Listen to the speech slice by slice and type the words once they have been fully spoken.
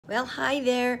Well, hi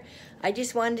there. I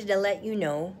just wanted to let you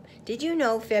know, did you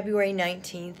know February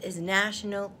 19th is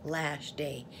National Lash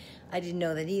Day? I didn't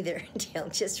know that either until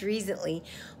just recently,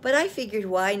 but I figured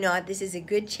why not? This is a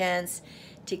good chance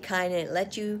to kind of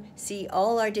let you see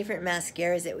all our different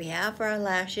mascaras that we have for our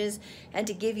lashes and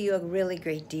to give you a really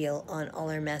great deal on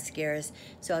all our mascaras.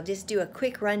 So I'll just do a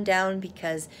quick rundown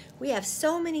because we have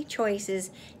so many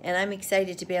choices and I'm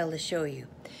excited to be able to show you.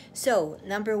 So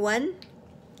number one,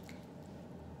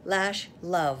 Lash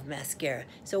Love mascara.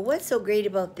 So what's so great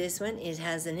about this one is it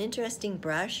has an interesting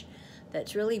brush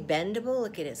that's really bendable.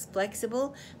 Look at it, it's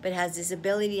flexible, but has this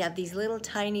ability to have these little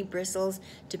tiny bristles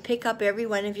to pick up every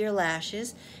one of your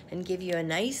lashes and give you a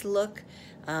nice look.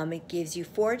 It gives you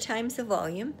 4 times the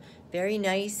volume. Very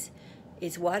nice.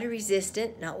 It's water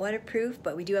resistant, not waterproof,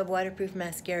 but we do have waterproof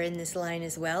mascara in this line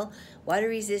as well. Water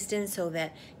resistant so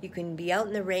that you can be out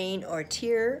in the rain or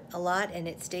tear a lot and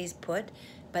it stays put,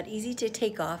 but easy to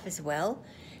take off as well.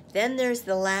 Then there's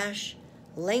the Lash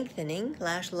Lengthening,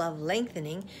 Lash Love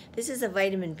Lengthening. This is a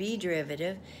vitamin B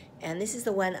derivative, and this is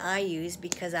the one I use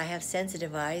because I have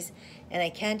sensitive eyes and I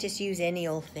can't just use any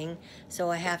old thing, so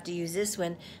I have to use this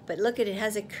one. But look at it,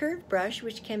 has a curved brush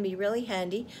which can be really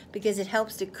handy because it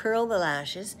helps to curl the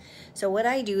lashes. So what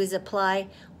I do is apply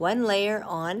one layer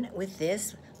on with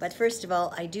this, but first of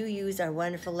all I do use our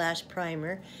wonderful lash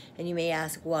primer, and you may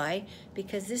ask why.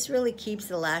 Because this really keeps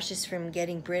the lashes from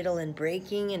getting brittle and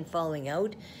breaking and falling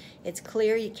out. It's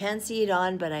clear, you can't see it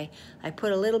on, but I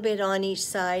put a little bit on each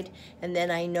side, and then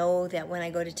I know that when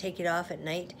I go to take it off at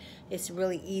night, it's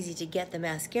really easy to get the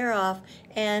mascara off,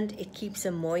 and it keeps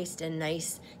them moist and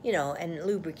nice, you know, and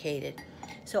lubricated.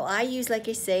 So I use, like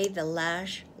I say, the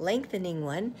Lash Lengthening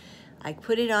one. I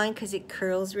put it on because it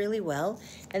curls really well,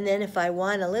 and then if I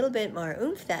want a little bit more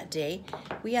oomph that day,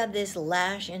 we have this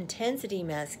Lash Intensity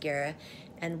mascara,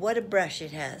 and what a brush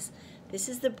it has. This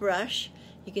is the brush.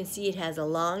 You can see it has a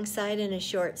long side and a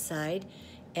short side,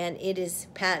 and it is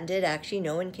patented. Actually,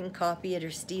 no one can copy it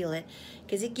or steal it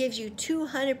because it gives you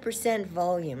 200%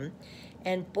 volume,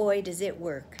 and boy does it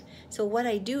work. So what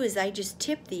I do is I just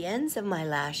tip the ends of my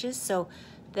lashes so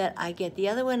that I get the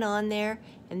other one on there,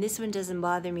 and this one doesn't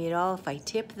bother me at all if I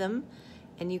tip them,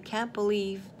 and you can't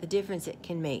believe the difference it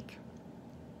can make.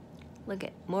 Look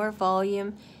at more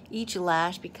volume. Each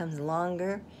lash becomes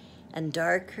longer and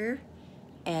darker,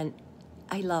 and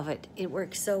I love it. It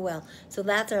works so well. So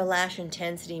that's our Lash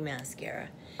Intensity mascara.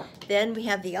 Then we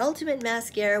have the Ultimate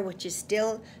mascara, which is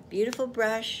still beautiful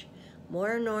brush,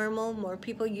 more normal, more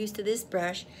people used to this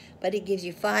brush, but it gives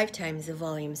you 5 times the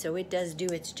volume, so it does do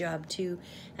its job too,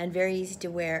 and very easy to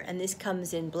wear. And this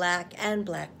comes in black and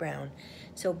black brown,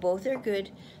 so both are good.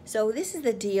 So this is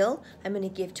the deal. I'm going to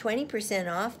give 20%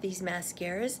 off these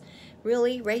mascaras,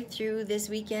 really right through this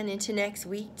weekend into next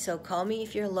week. So call me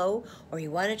if you're low, or you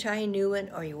want to try a new one,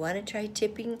 or you want to try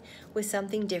tipping with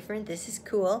something different. This is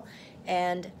cool,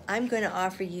 and I'm going to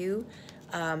offer you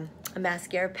a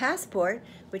mascara passport,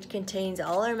 which contains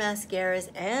all our mascaras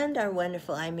and our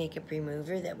wonderful eye makeup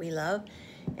remover that we love.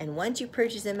 And once you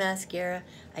purchase a mascara,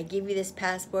 I give you this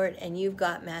passport, and you've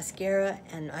got mascara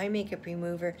and eye makeup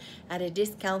remover at a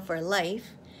discount for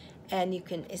life. And you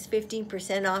can, it's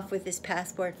 15% off with this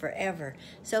passport forever.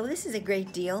 So this is a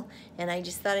great deal, and I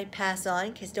just thought I'd pass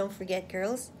on, because don't forget,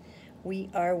 girls, we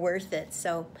are worth it.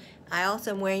 So I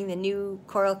also am wearing the new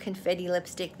Coral Confetti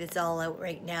lipstick that's all out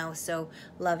right now, so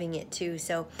loving it too.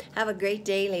 So have a great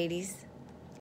day, ladies.